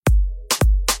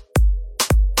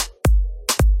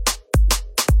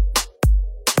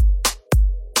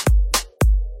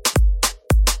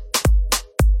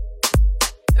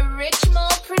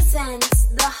presents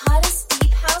the hottest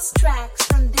deep house tracks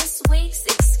from this week's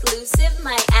exclusive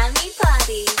Miami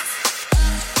parties.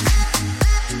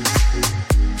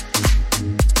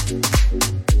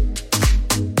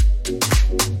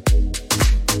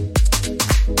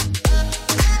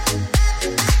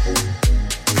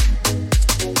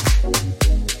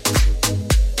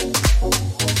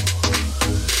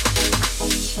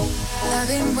 I've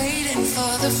been waiting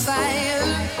for the fire.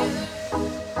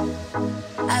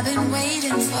 I've been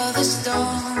waiting for the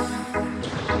storm.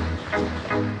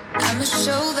 I'ma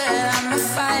show that I'm a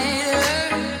fighter.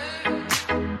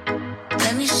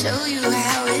 Let me show you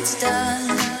how it's done.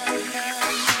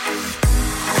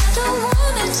 I don't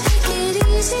wanna take it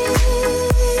easy.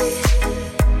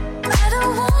 I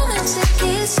don't wanna take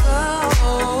it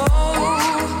slow.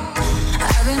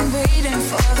 I've been waiting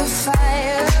for the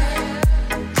fire.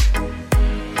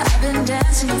 I've been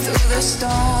dancing through the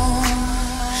storm.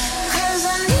 'Cause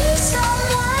I need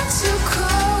someone to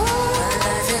call when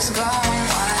life is gone.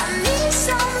 I need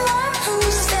someone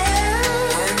who's there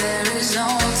when there is no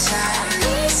time. I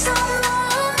need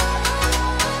someone.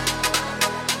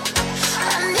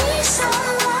 I need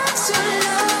someone to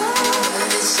love, but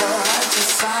it's so hard to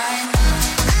find.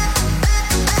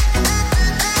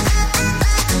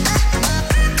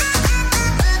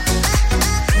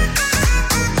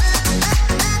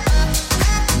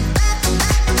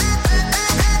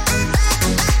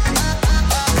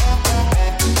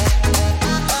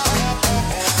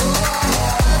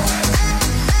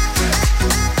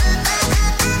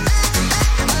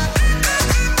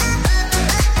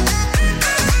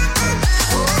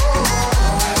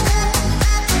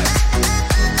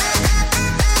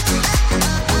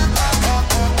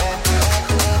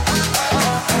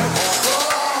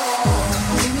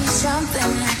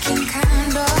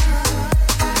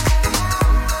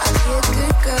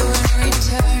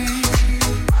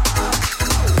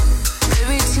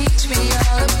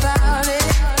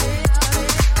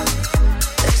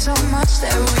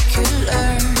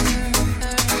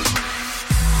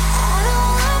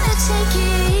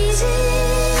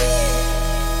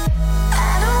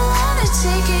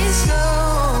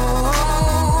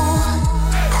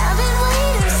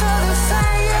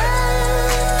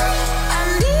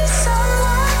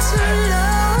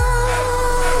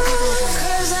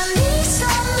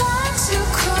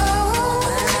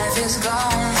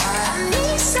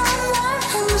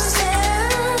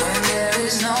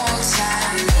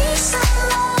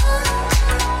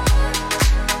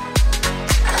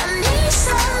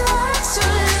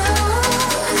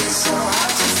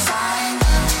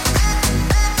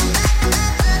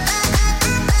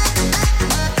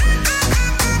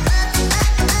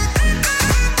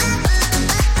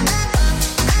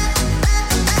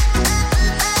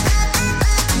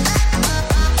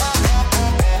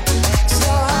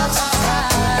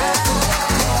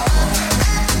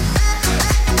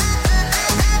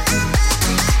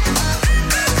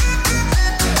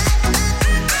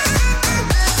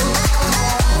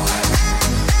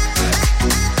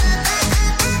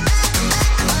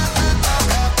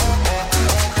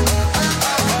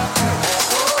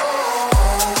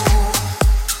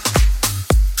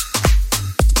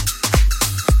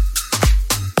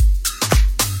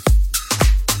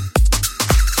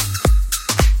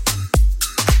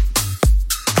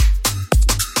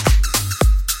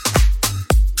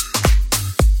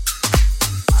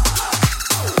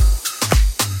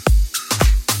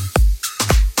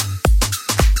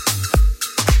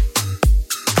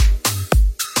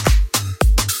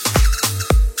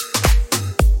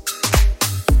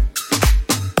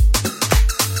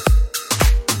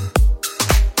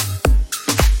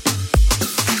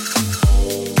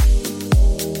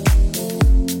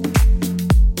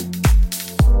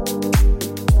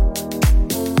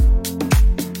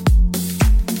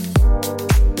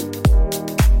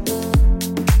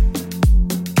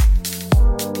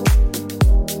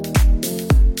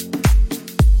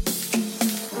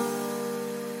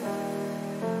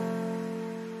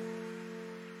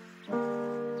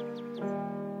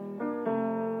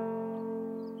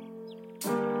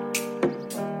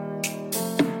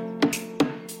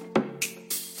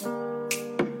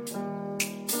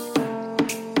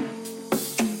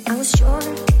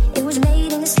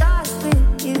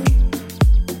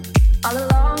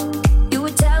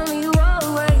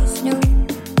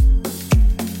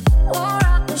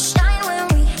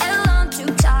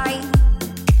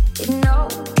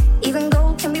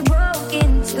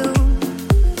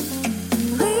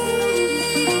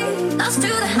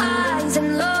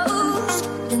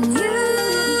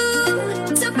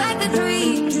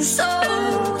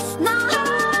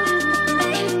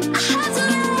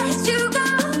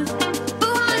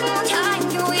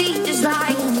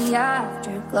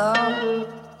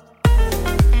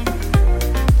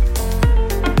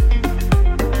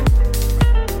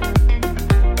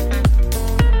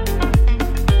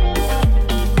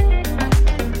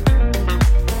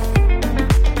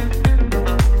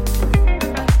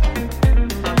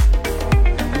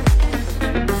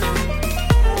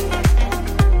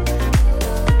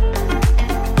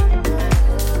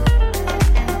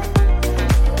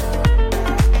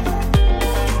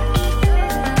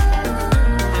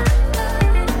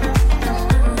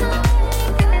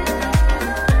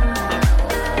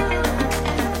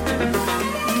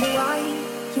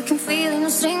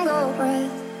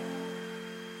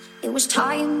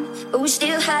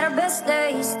 still had our best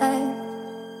days left.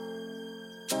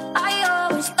 I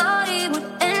always thought it would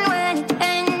end when it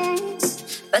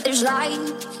ends, but there's light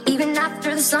even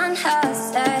after the sun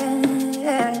has set.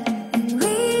 And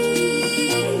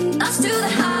we lost to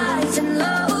the highs and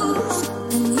lows,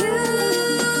 and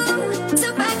you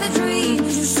took back the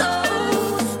dreams you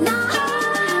sold. Now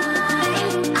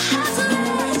I have to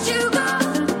let you go,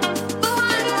 but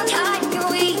one more time can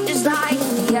we just light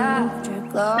in the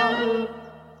afterglow?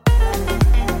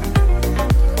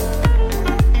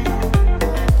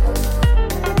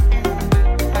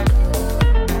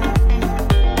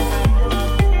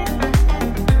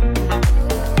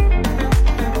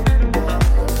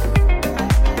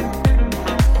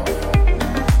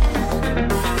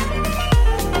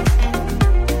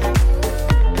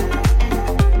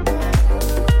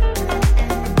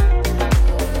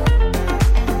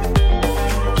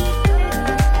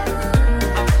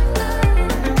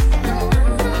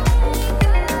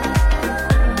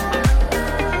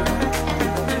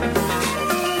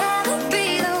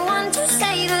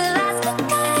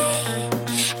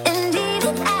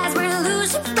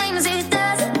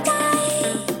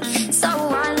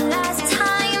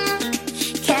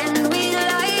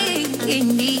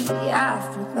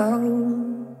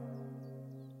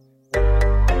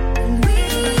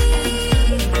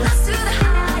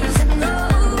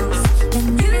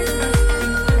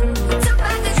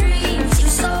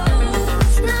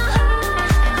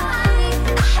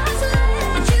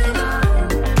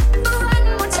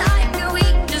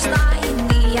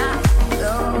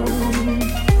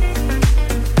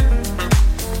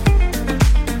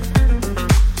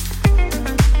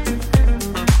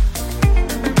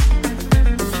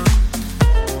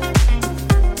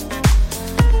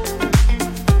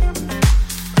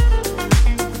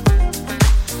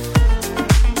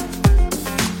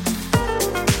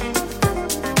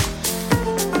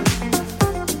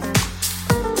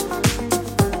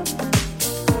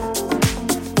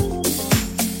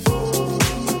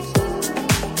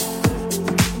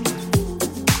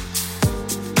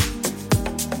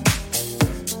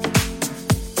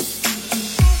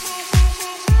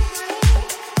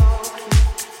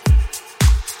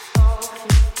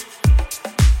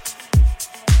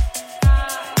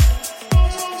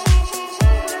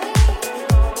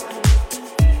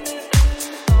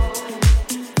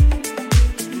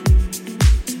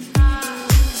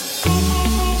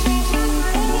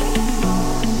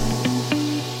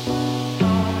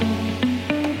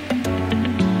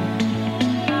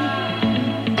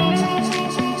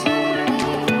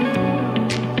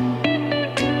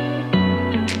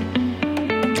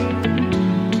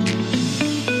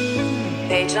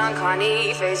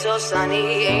 Face so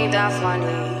sunny, ain't that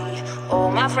funny? All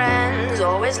my friends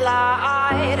always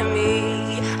lie to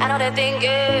me. I know they're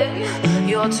thinking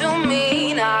you're too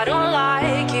mean. I don't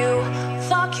like you.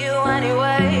 Fuck you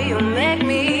anyway. You make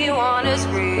me wanna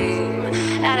scream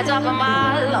at the top of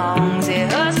my lungs.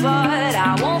 It hurts, but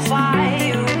I won't fight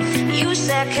you. You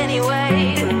said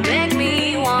anyway. You make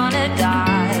me wanna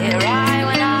die right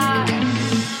when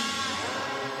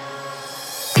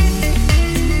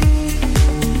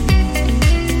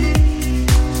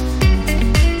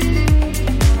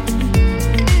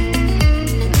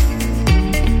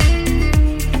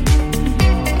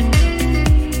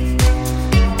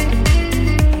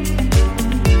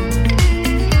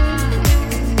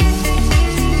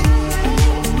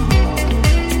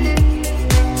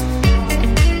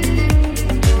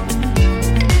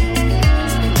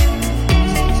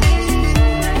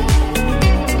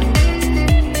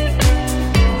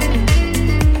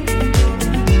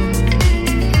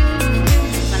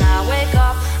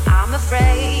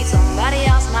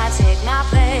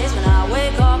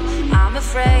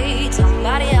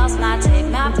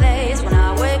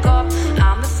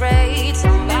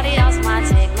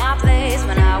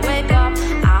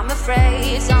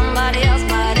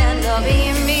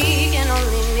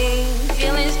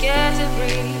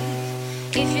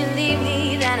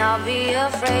I'll be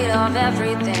afraid of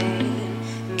everything.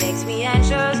 Makes me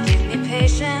anxious, gives me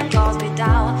patience, calls me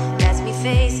down, lets me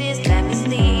face it, let me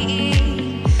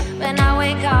sleep. When I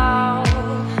wake up,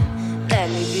 let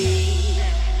me be.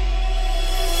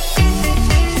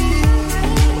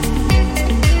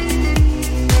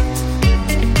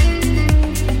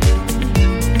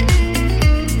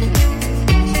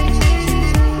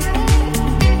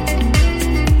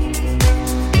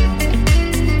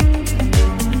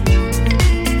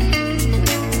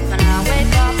 When I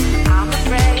wake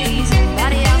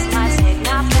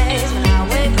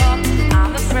up,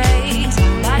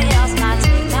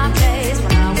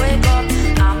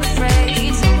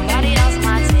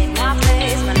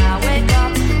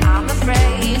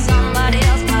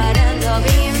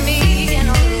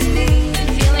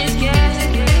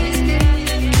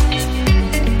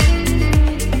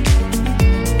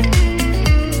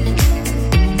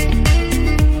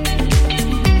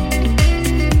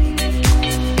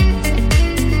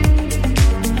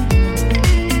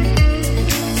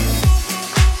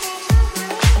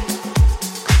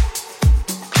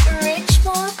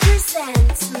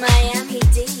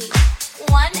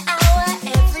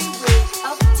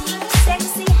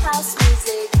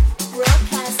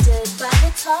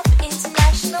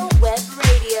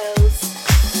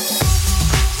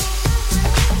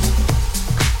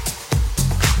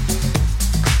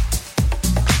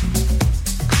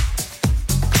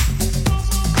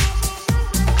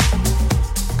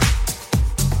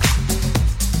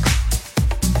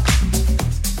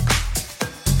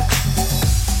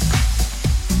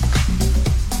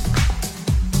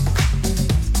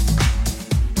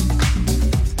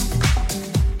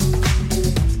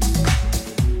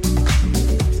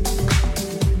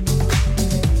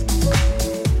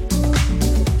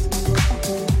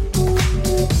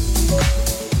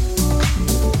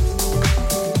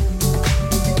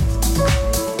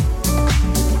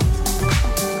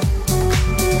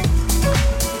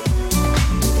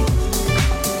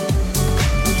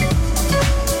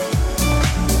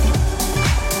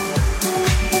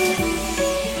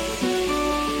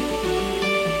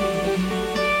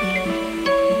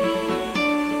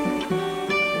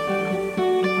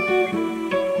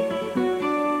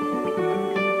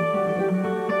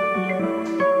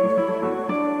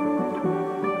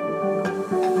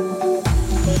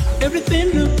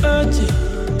 Everything about you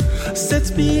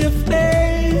sets me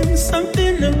aflame.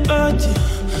 Something about you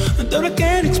that I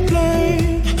can't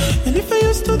explain. And if I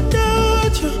used to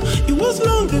doubt you, it was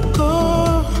long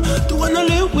ago. Do wanna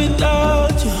live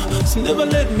without you, so never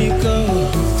let me go.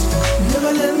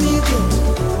 Never let me go.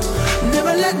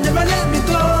 Never let me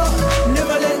go.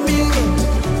 Never let me go.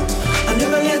 I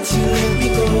never let you let me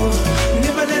go.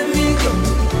 Never let me go.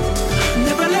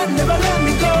 Never let me go. Never let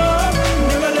me go.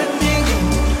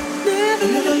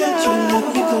 Never let you let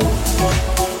me go.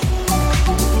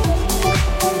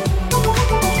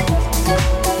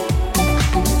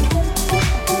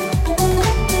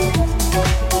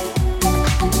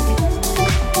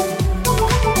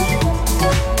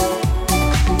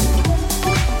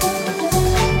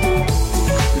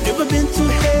 Never been to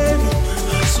heaven,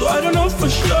 so I don't know for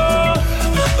sure.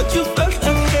 But you felt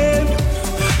like heaven,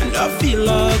 and I feel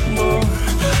like more.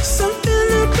 Something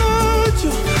about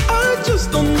you, I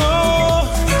just don't know.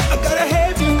 I gotta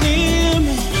have you near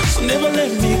me, so never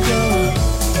let me go.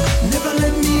 Never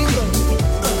let me go.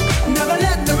 Never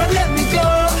let me go. Never let me go.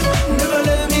 Never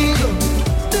let me go.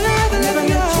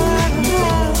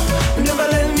 Never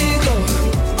let me go.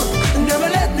 Never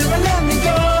let me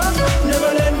go.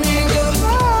 Never let me go.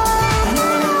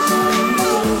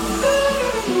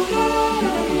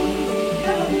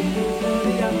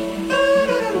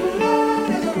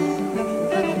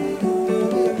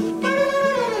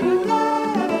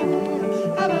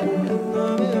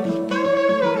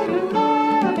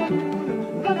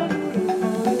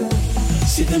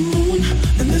 See the moon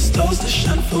and the stars that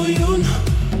shine for you.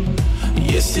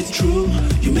 Yes, it's true,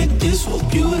 you make this world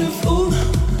beautiful.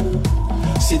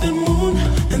 See the moon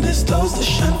and the stars that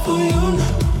shine for you.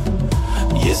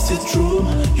 Yes, it's true,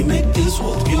 you make this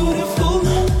world beautiful.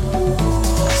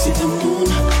 See the moon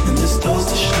and the stars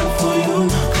that shine for you.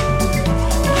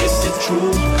 Yes, it's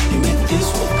true, you make this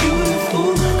world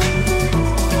beautiful.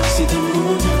 See the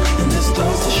moon and the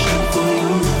stars that shine for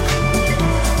you.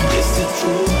 Yes, it's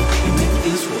true, you make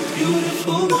this world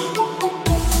beautiful.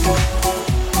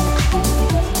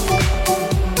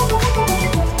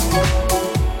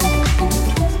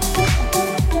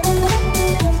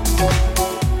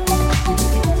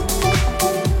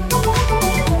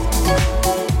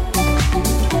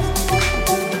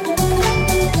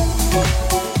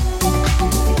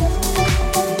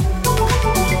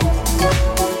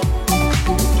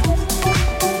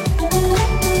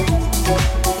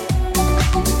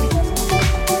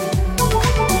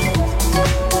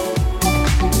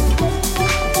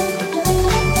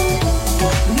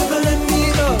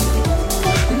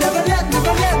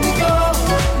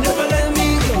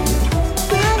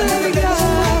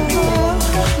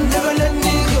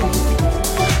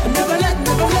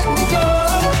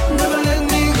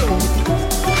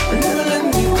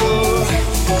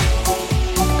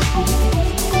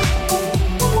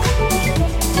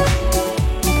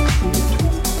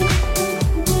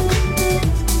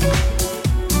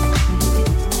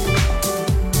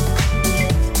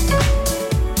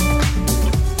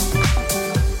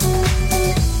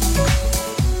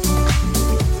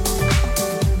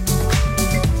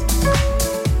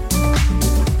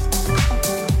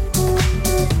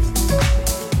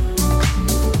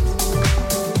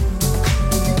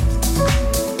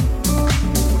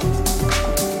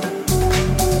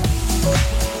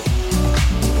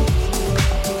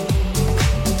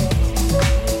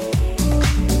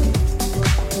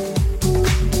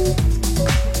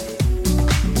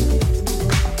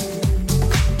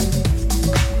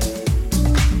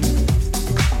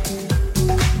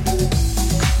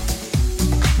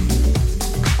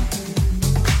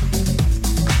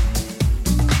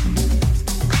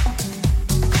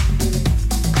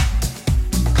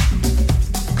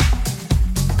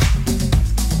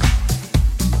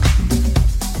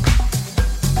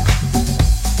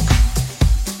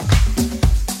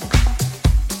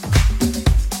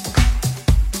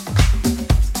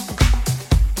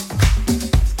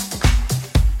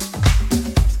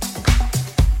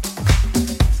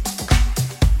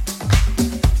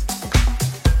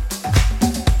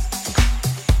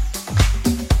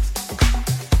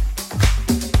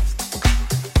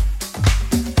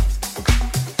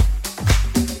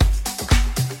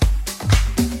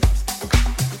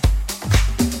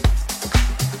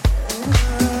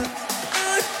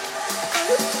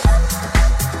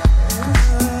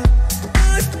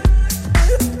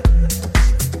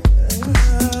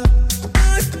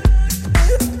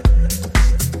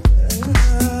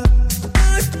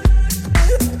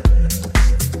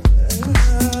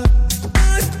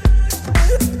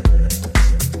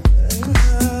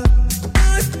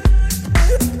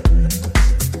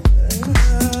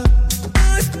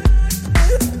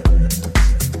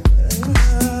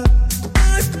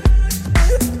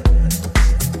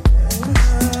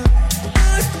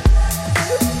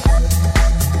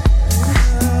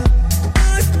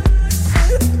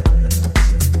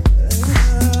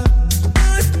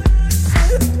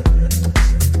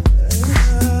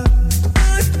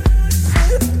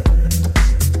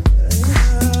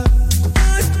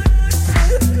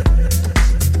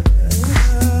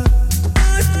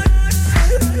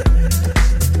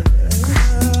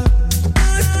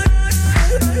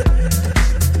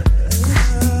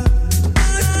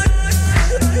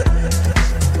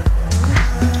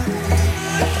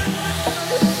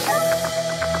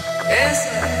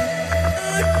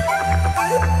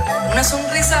 Una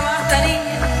sonrisa basta,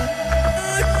 niña.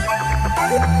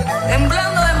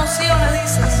 Temblando de emociones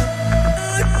dices.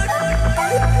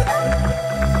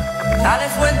 Dale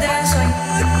fuerte a eso ahí.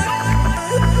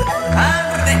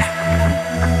 Arde.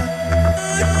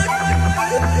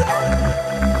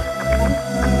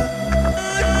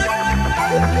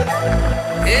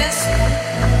 Eso.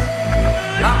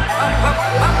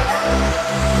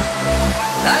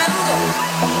 Dale duro.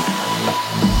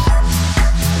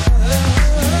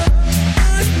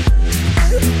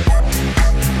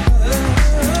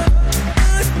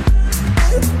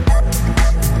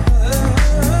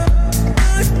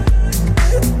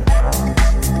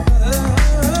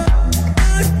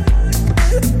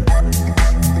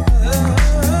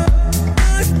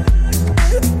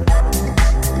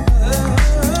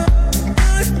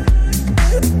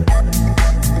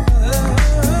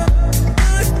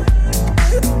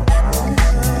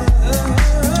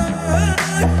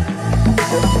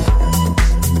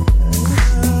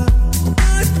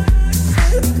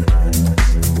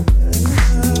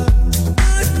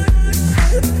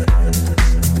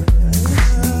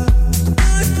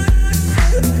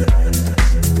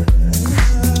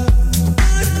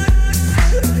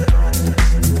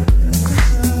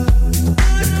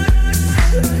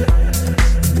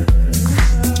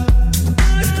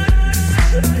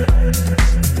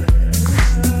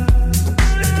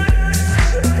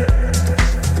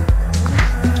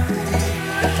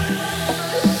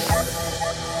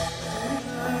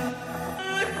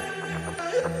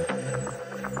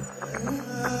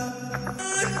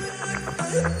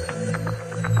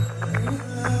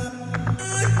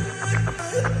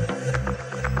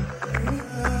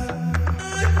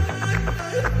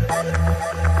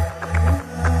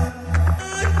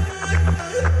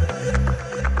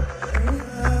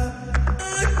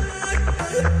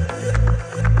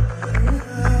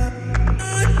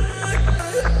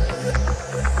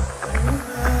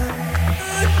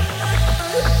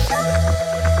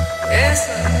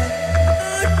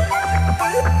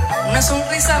 Una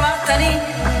sonrisa basta, niña.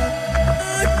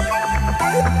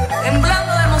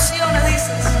 Temblando de emociones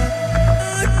dices.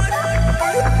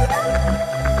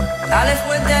 Dale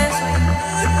fuerte a eso.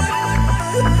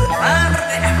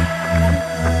 Arde.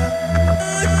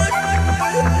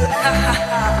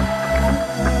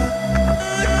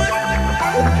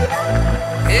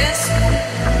 Eso.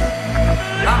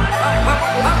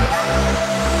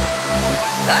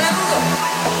 Dale duro.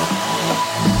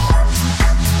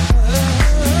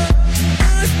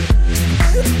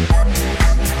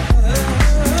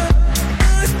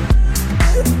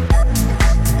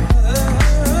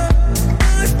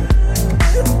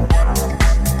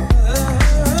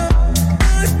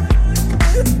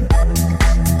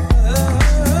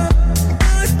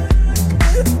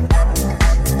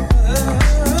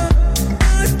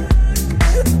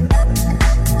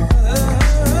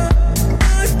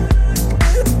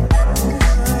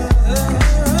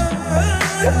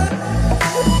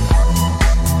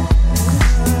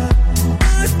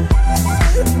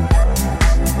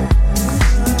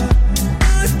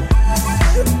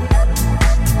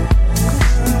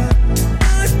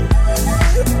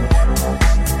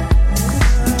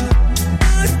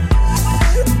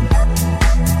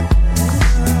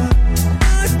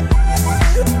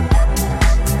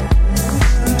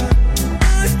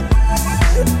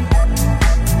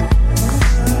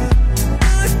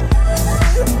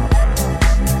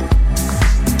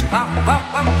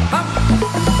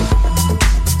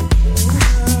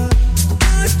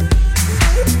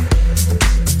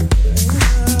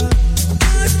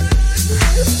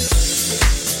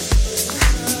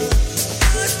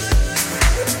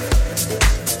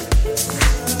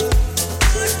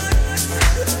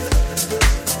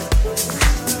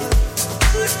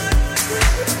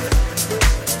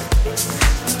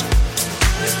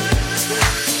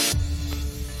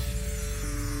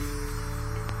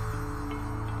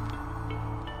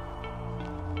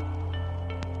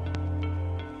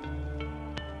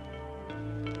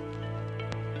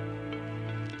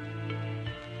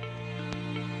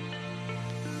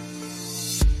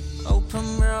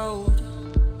 Open road,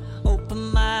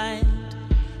 open mind,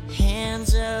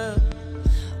 hands up,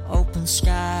 open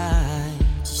sky.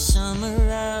 Summer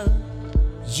up,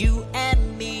 you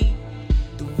and me,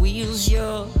 the wheel's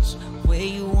yours. Where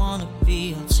you wanna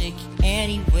be, I'll take you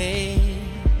anywhere.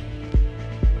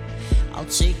 I'll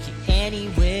take you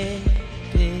anywhere,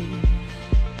 babe.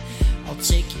 I'll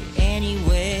take you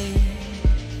anywhere.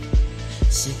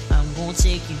 Said I'm gonna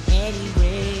take you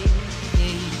anywhere,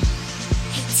 babe.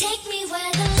 Take me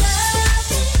where the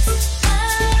love is,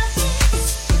 love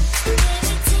is.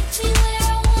 Baby, take me where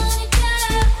I wanna go.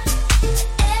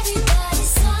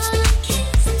 Everybody's sun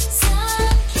kiss, sun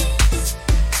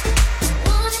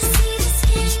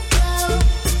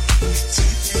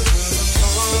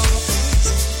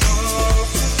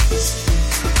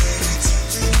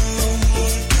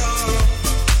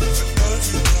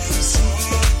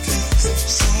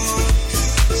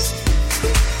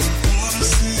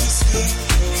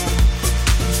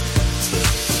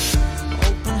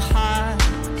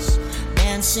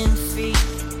dancing feet,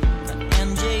 got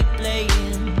MJ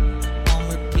playing on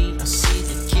repeat. I see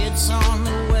the kids on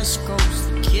the West Coast,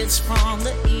 the kids from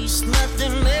the East.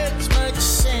 Nothing makes much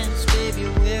sense, baby,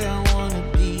 where I wanna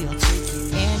be. I'll take you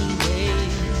anywhere.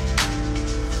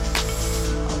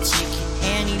 I'll take you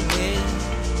anywhere,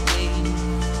 baby.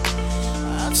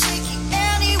 I'll take you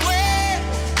anywhere.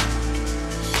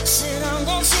 Said I'm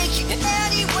gonna take you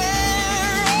anywhere.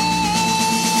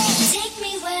 Take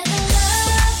me where the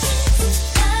love is,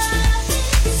 love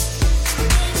is.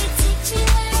 Baby, take me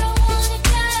where I wanna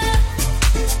go.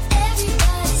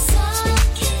 Everybody, some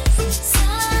kiss,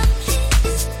 some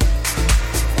kiss.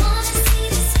 Wanna see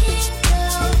the skin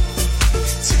glow.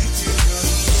 Take me where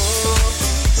the love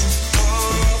is,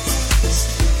 love is.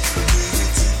 Baby,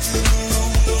 take me where I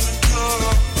wanna go.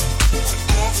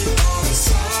 Everybody,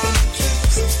 some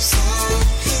kiss, some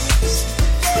kiss.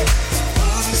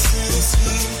 Wanna see the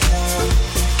skin glow.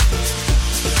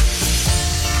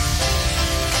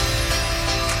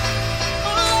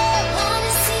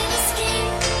 Wanna see the skin.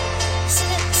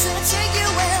 So take you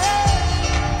where.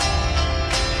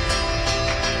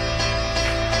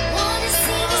 Wanna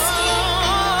see the skin.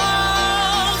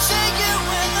 I'll take you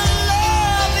where the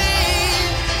love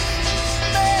is,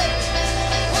 babe.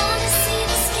 Wanna see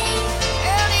the skin.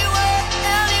 Anywhere,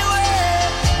 anywhere.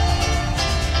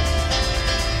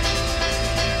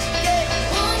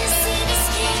 Wanna see the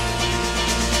skin.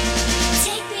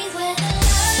 Take me where the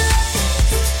love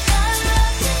is,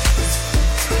 love is.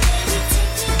 Baby,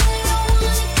 take me where I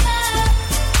wanna go.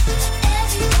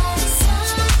 Everybody,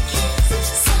 some kiss,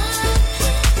 some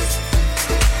kiss.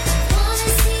 Wanna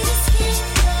see the skin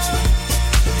glow.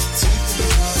 Take me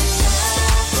where the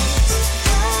love is,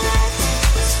 love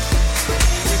is.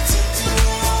 Baby, take me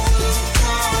where I wanna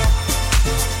go.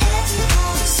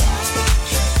 Everybody, some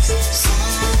kiss,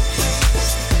 some kiss.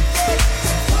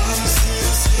 Wanna see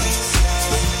the skin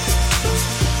glow.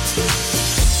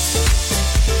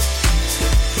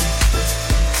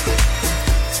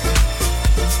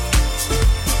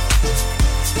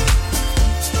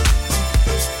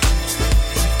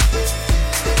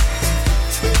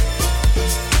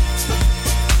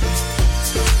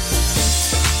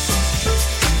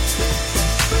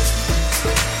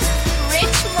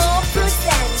 Richmore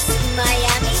presents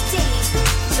Miami Deep,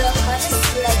 the hottest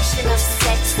selection of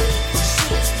sexy,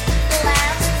 chic,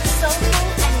 glam, soulful,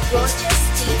 and gorgeous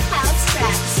deep house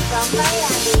tracks from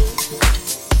Miami.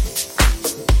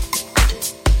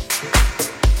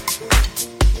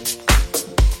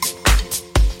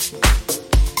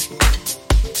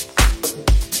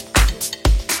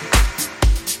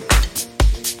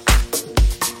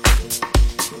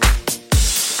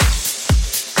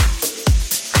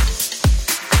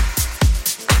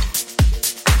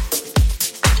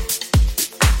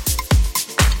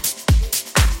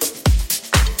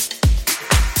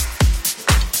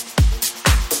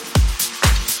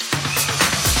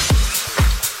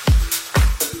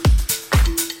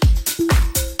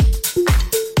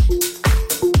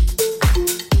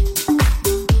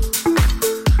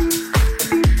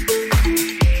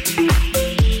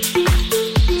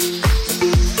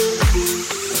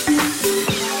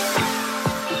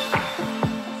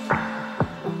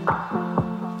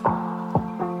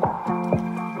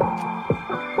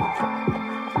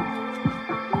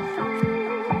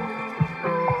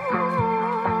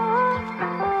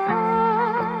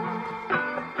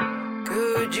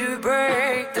 Could you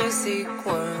break the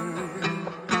sequence?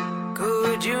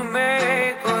 Could you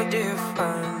make a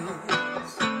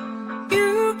difference?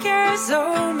 You care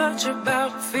so much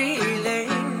about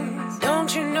feelings.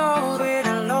 Don't you know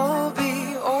it'll all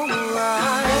be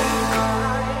alright?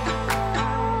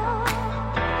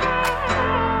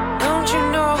 Don't you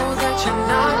know that you're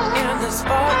not in the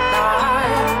spotlight?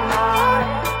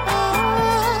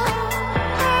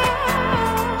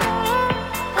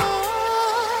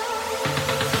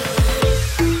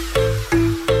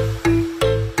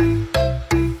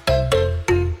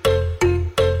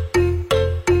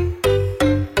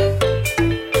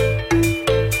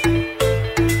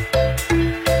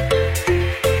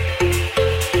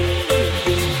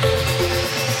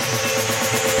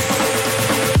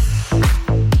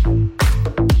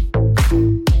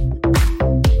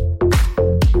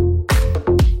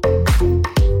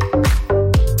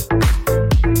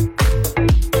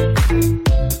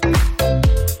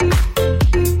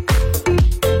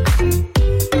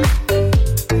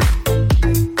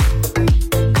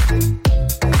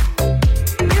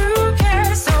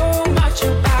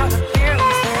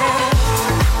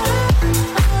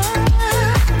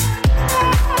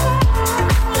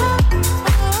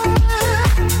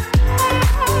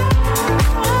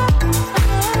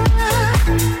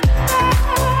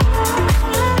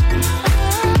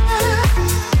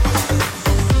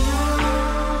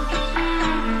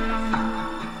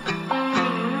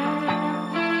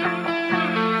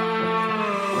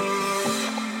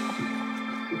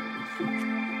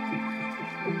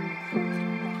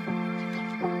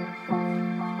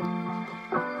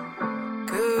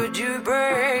 Could you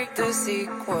break the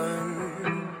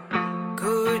sequence?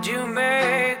 Could you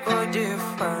make a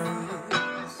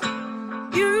difference?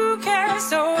 You care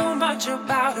so much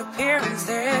about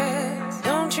appearances.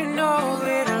 Don't you know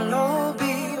it'll all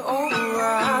be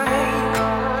alright?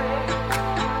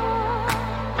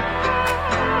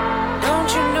 Don't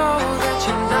you know that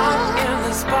you're not in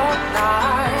the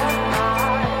spotlight?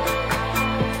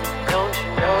 Don't you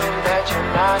know that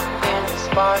you're not in the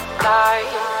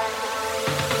spotlight?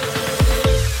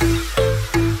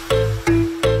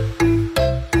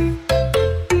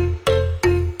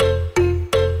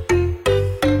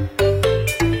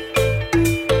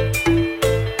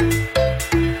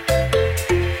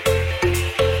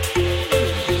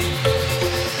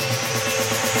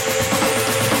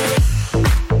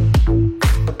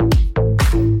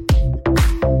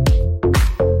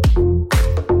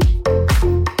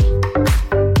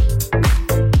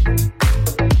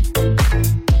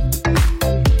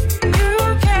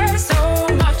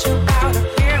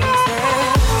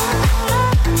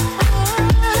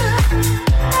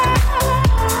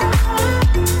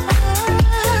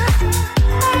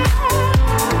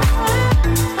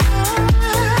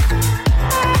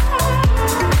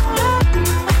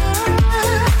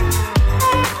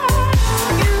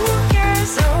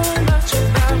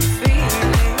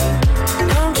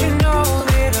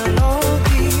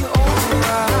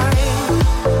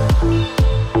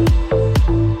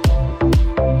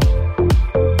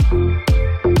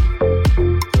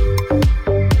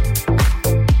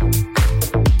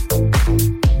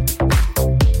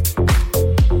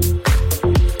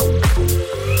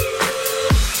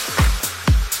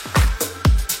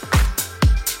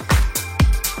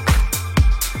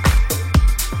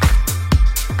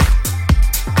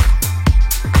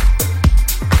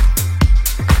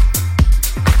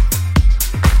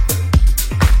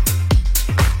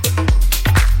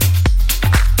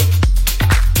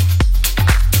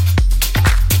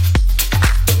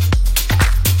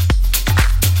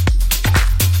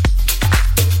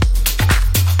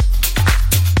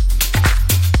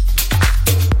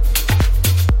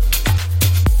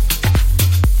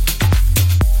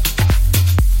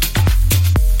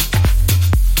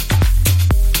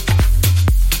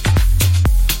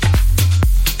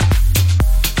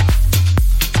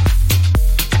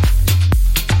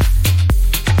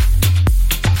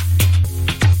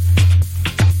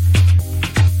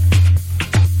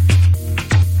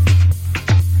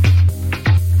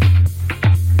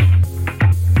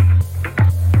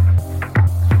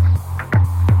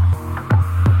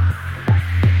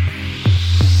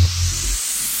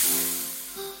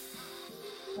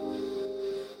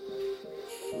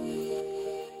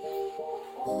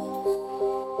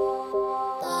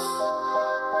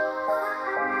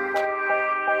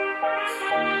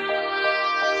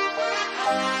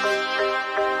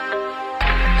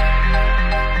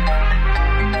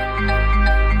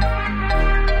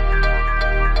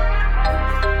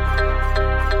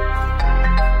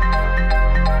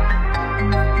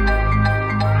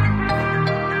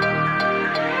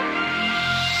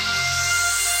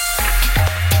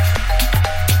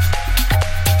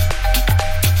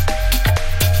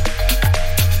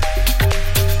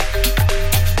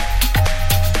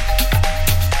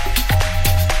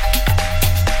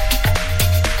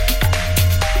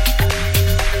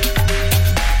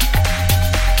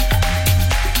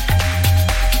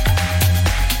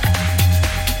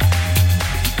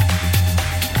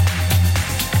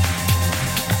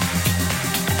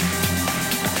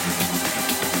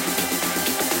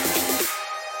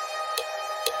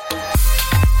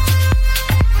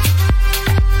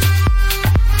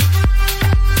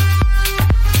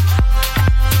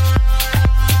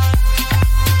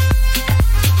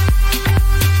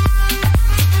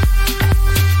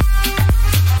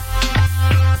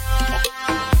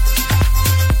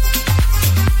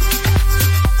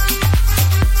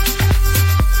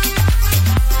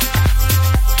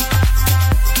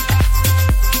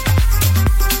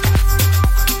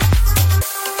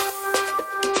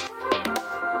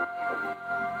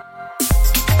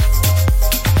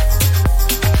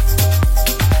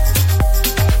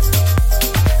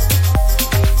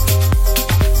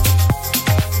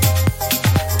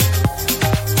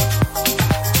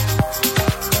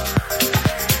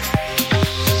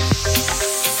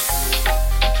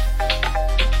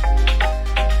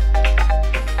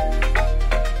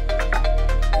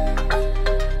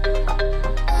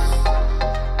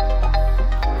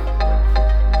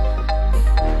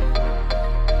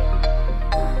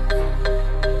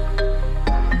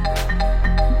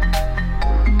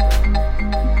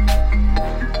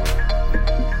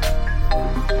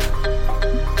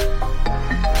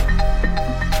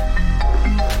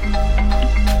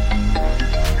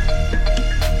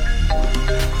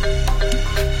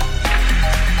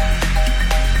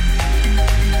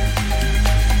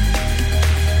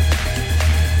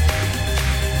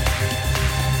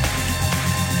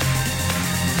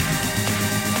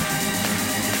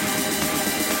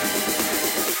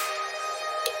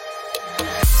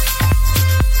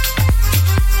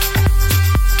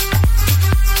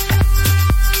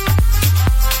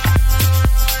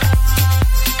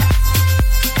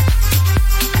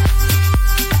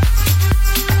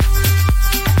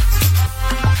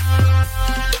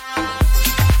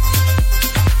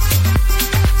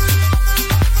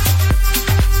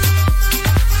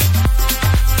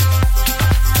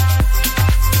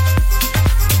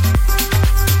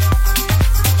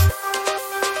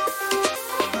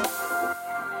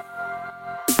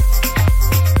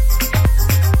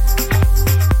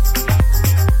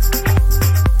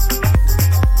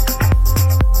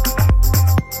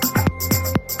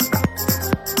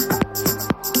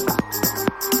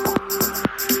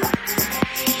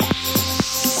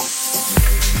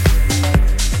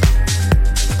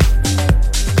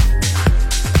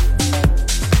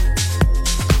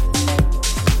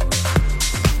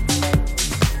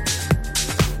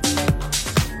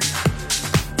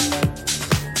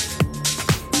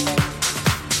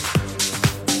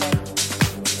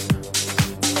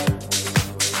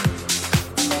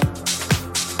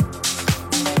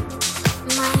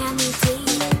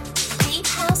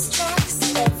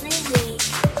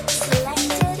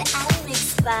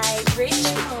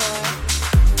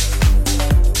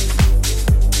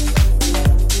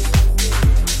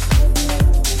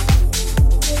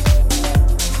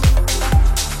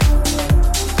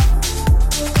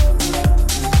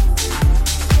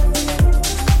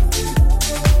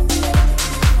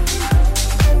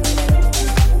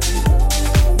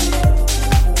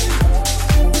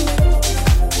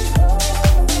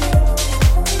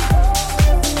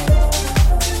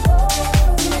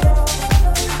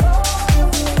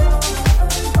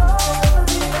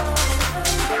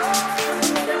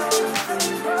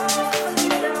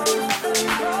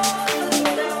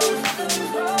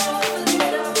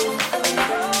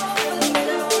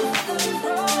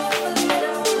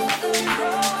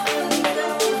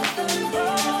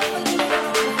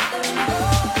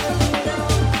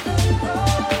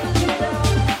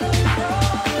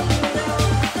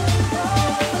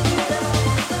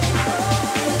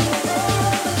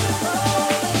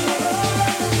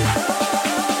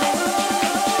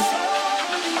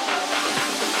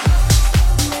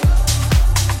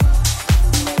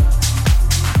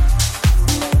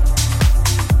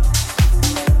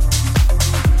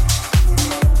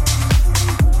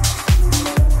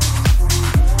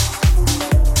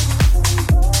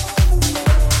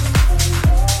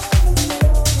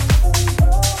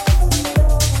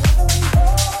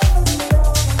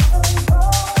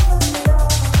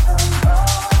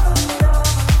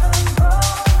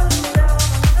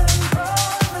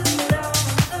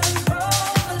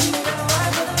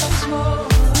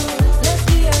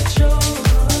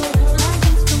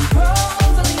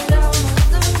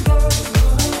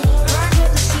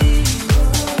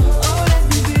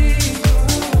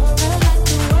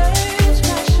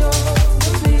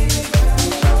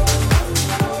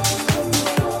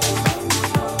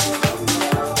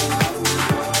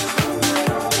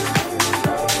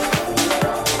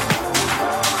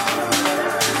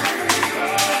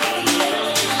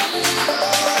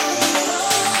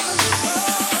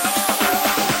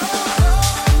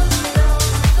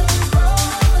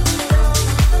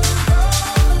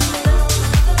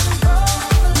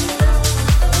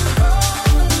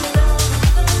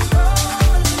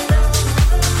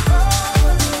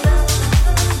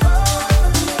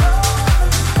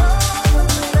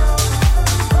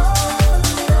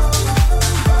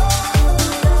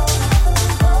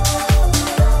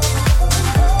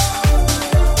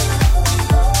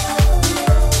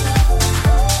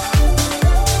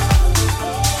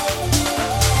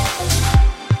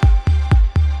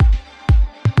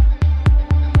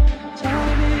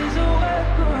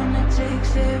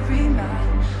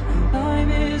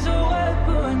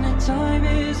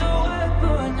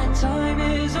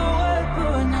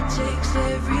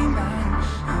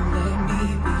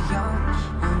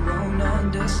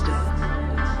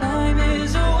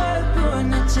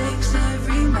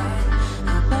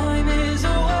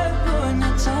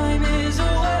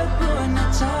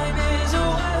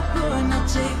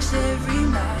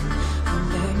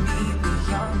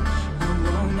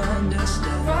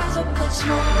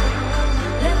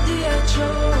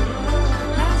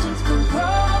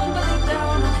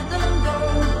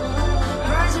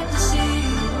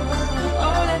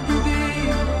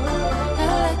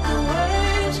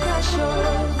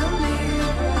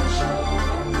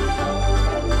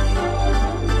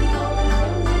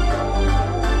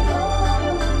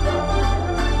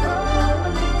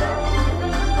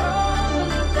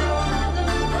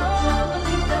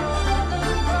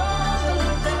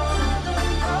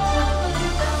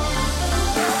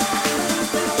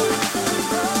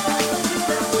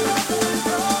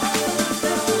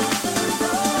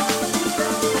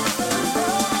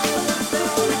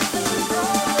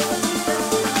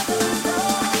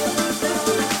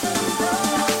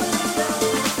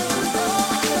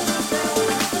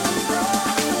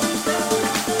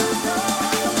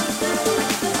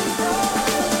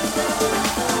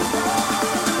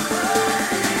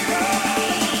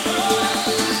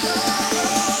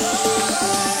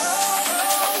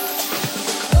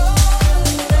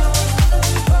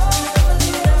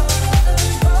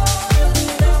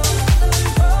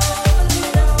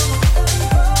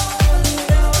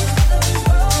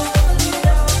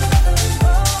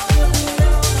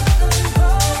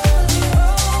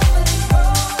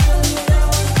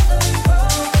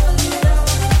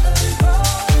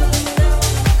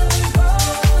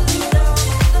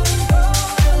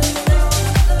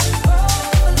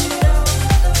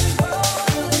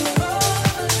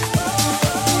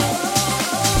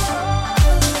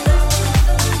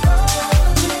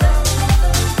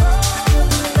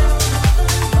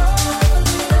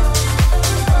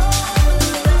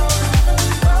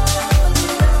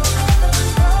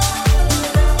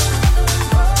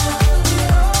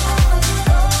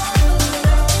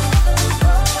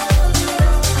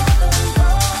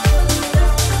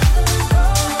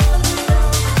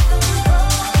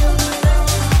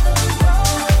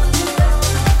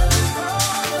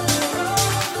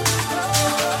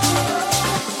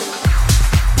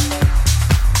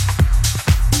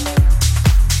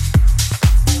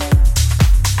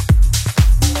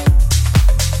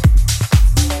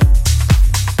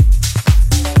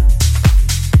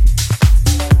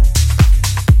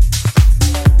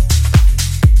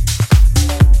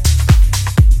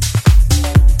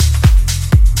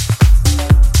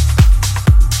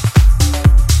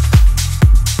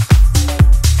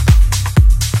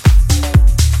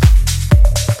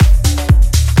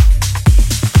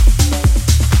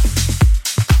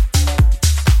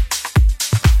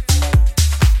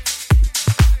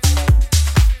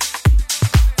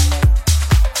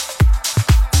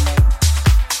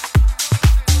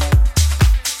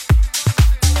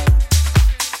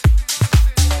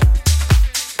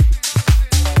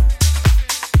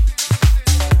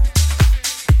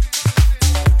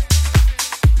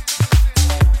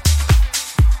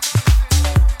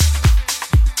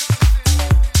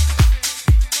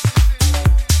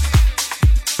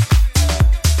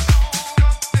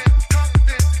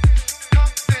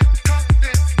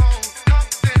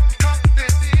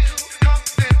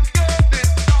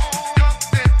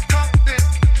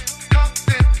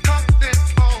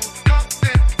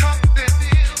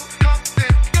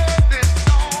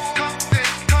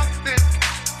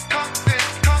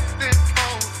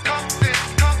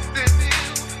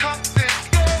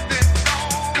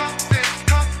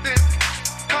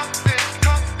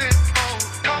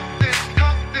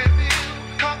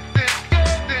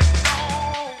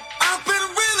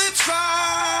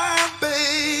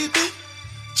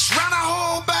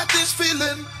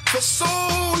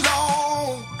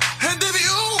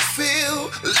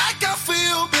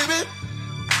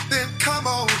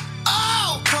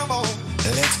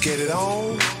 get it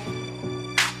on.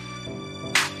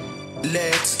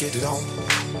 Let's get it on.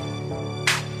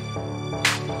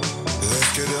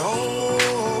 Let's get it on.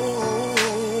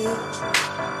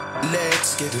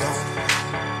 Let's get it on.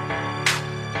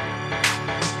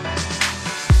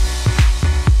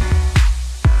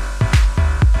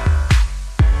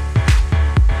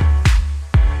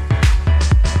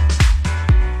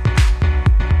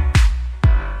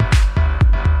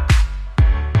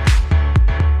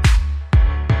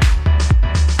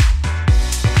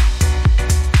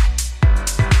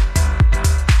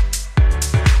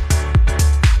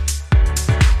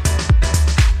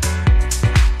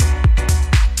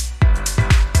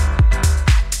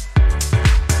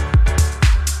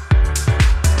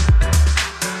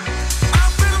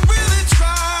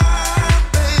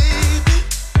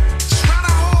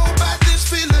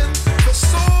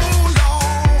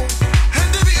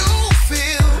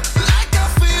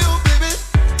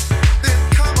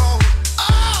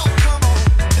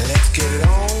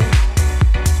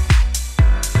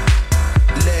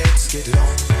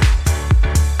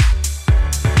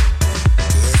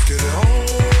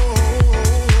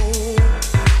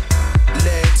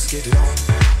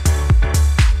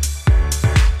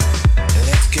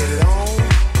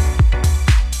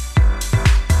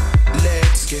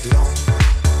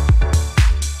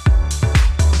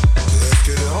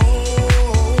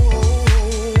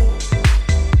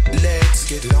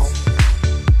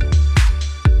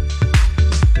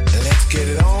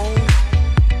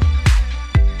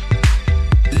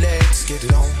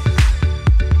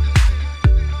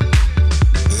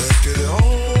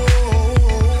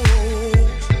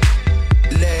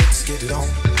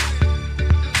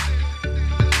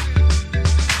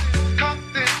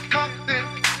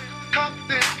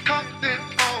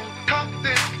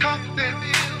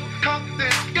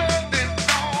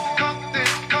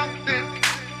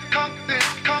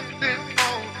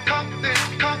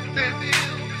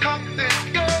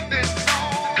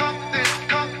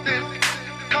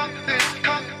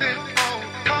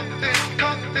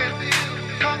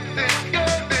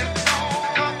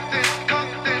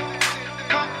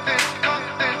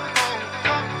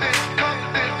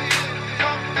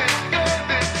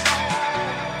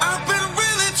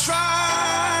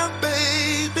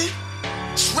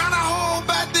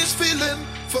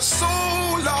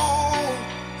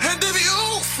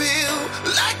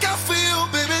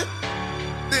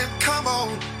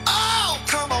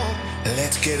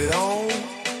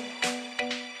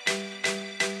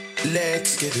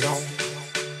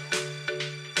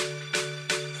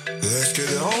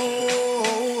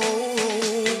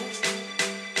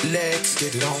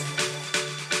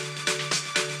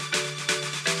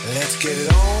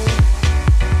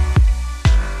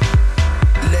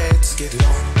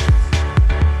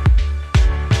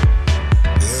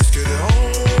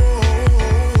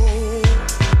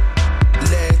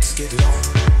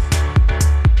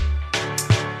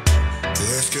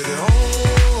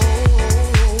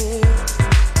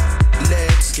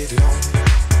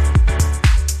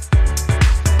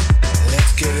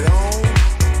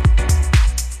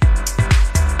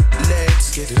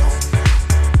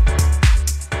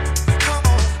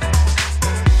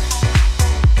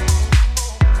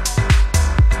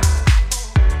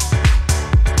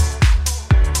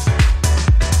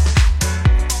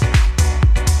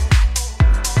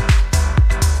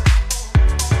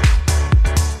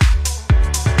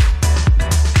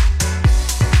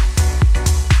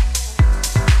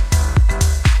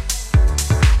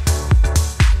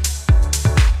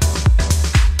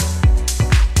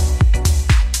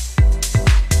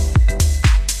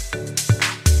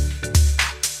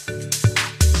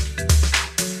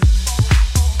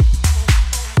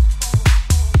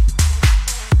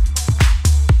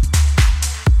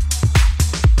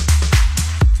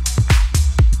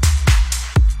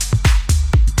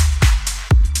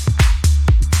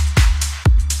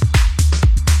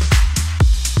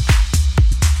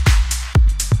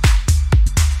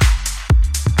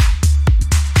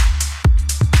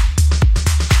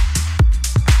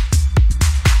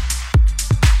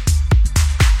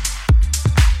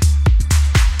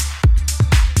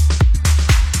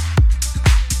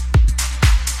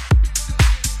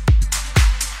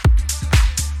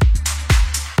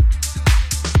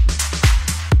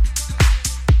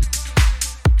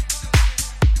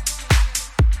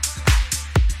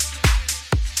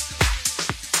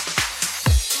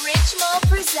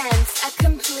 presents a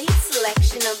complete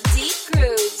selection of deep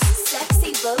grooves,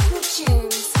 sexy vocal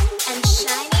tunes, and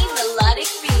shiny melodic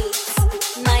beats.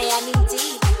 Miami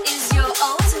Deep is your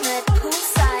ultimate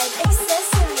poolside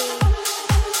accessory.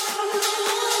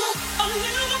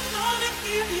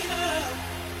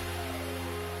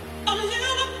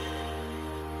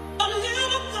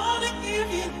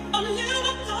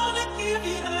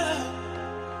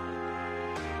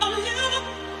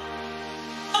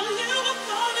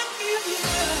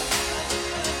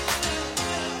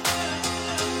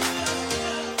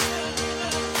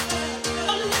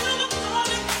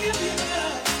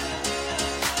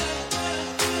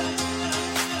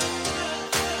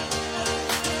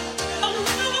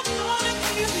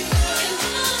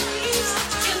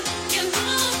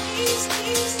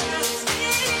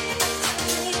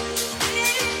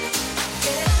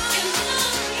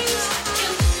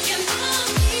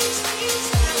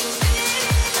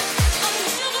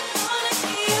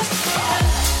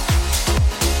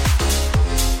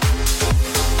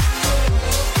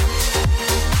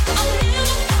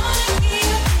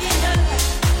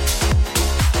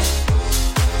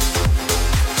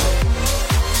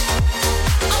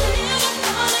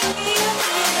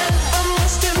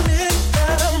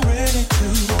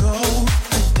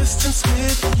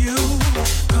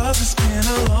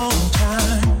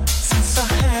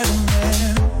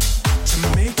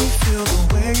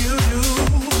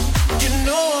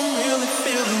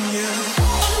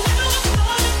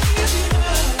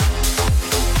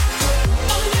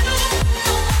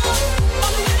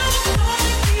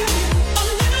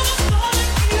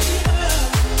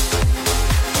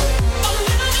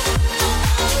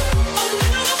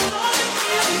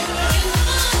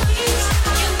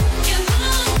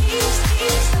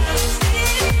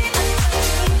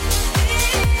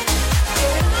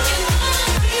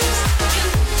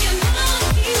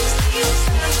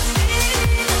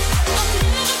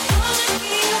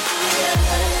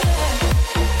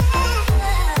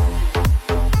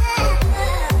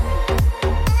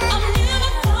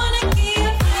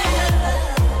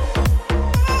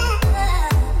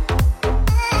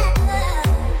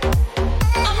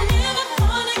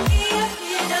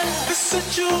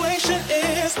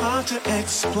 hard to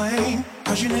explain,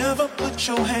 cause you never put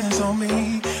your hands on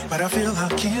me, but I feel our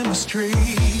chemistry.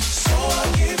 So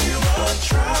I'll give you a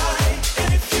try,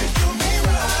 and if you do me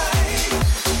right,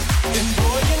 then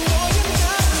boy, you know you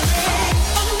got me.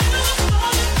 I'm never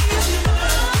gonna give you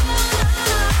up.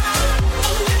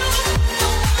 I'm never gonna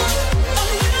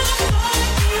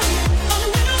give you. I'm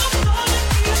never gonna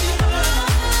give you up.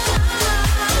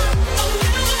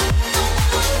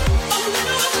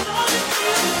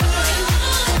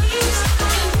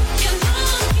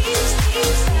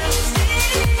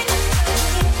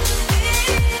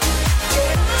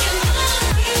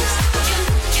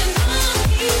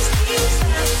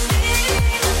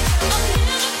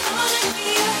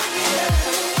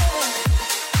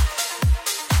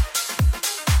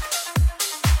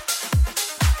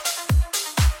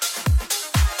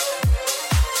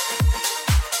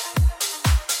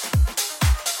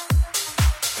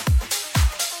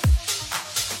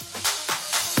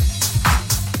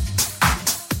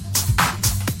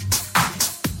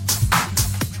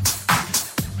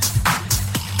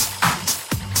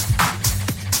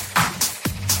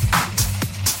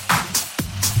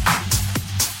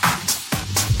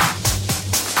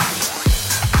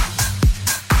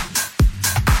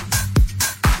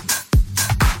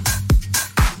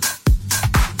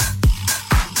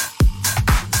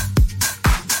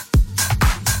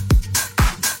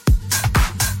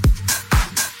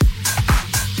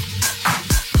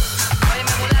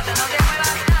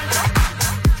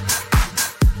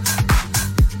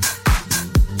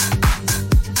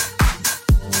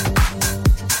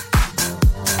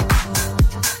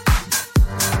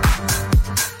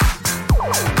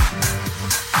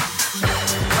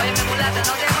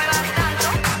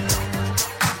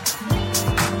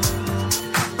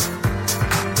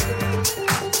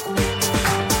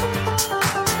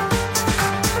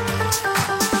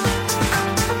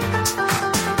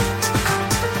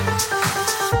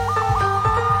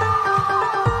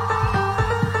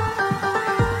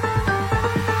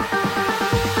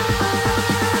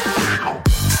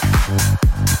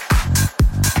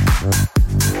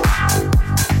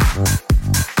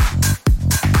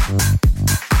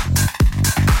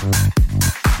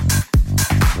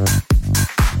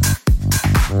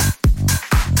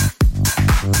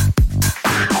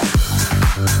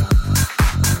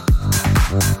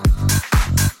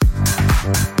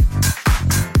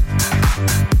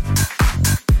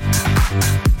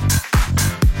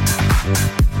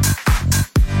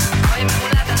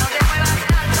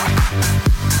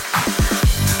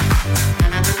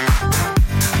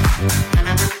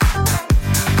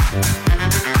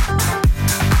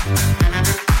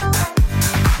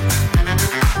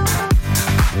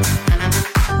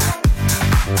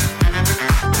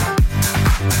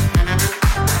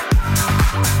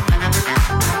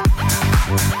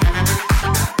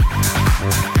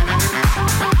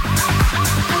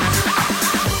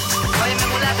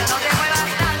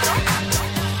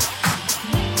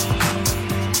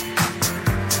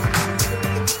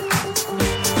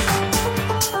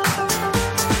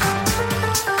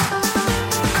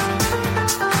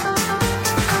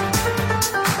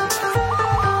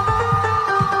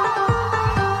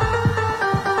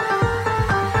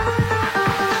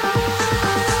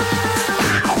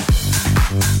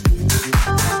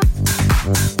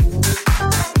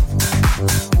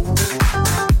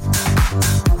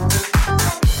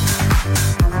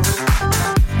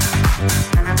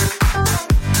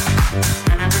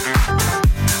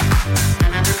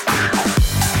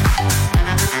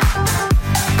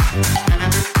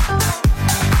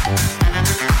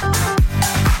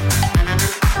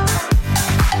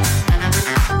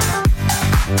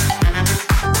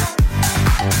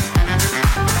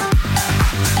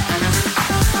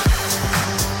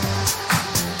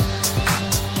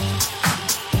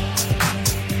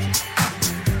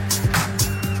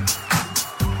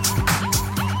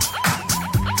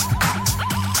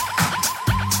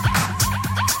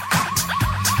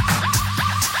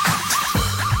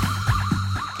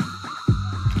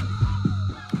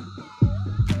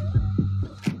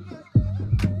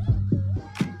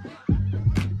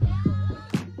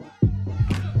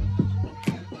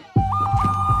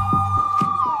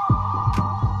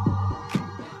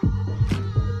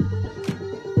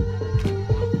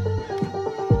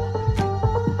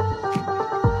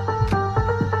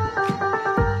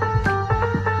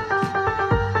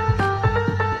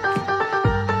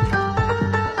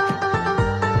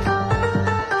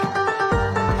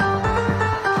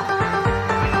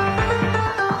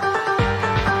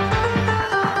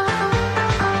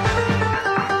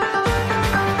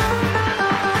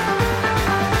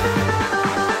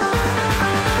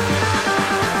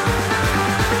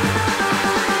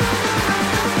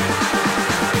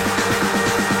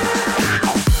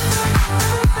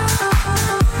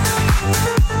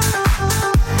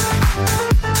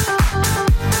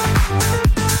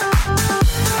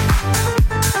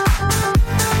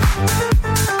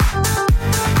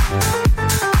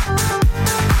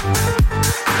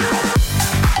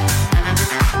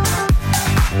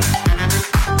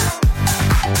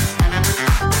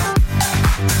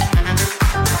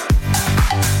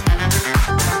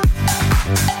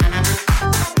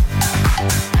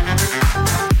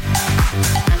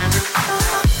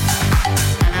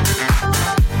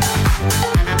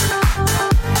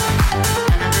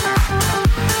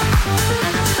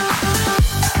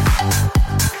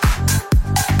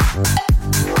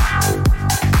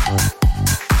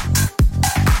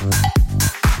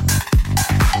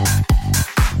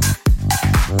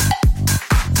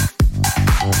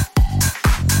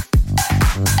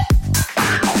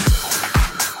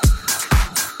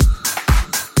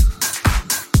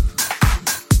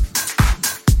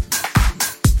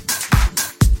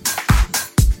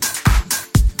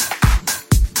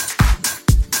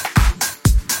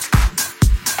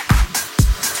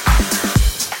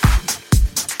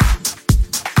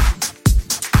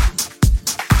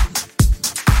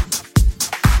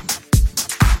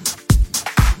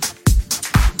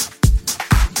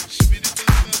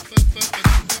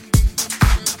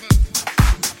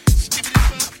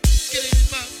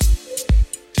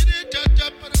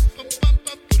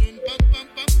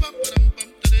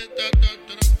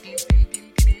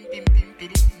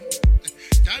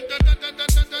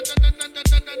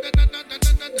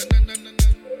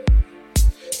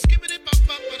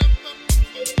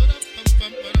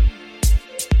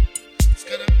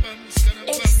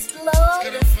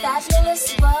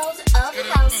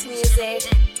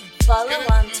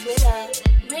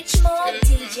 Rich More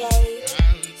DJ.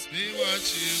 Ask me what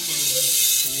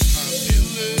you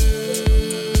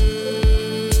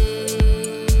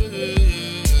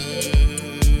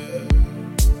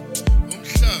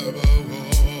umhlaba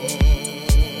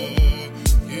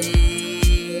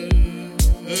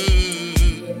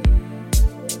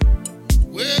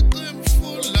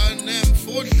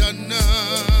nemfudlana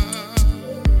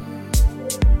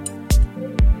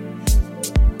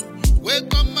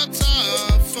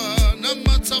wekamathafa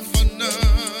namathafana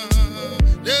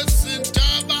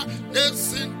lesintaba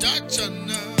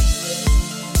lesintajana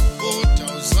kodwa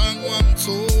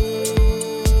uzangwamtholo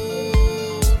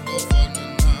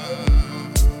fanana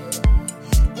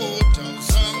kodwa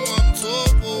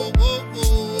uzangwamtholo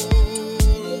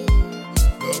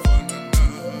fanana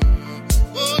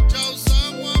kodwa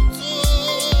uzangwamtholo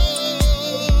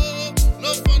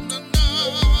fanana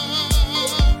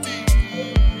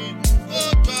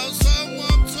kodwa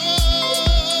uzangwamtholo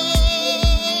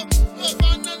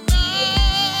fanana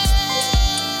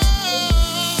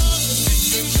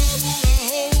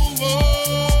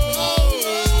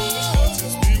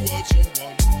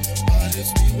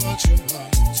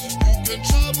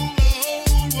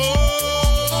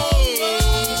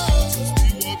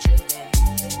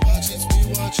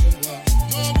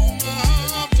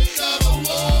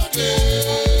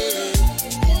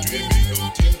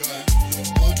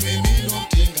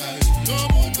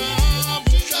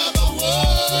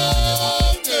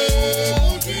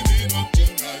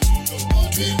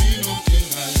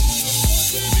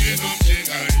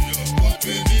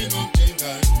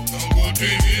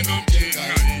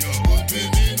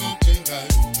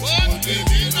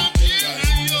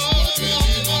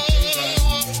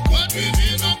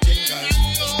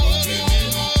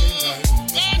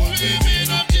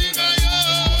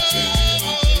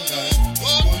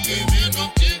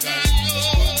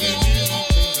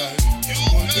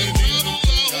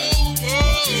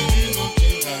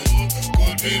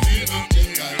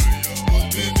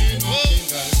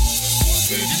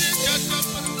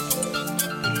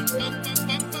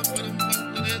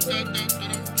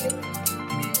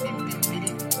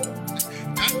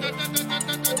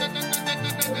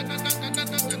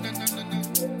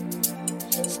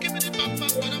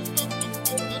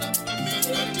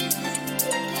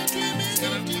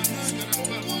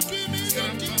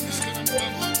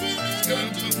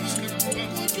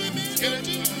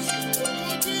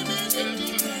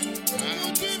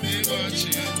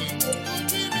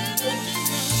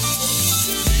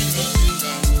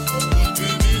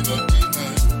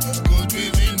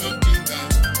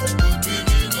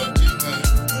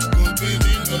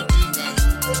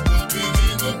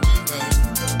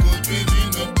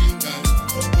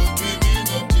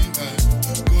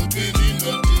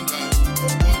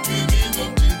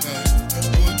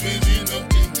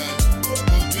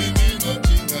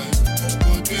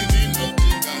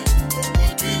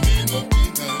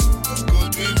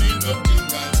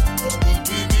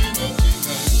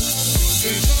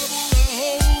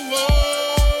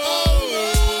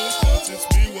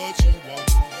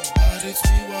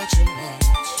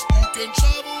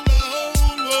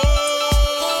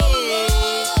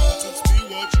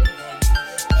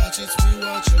Just be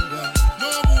what you want.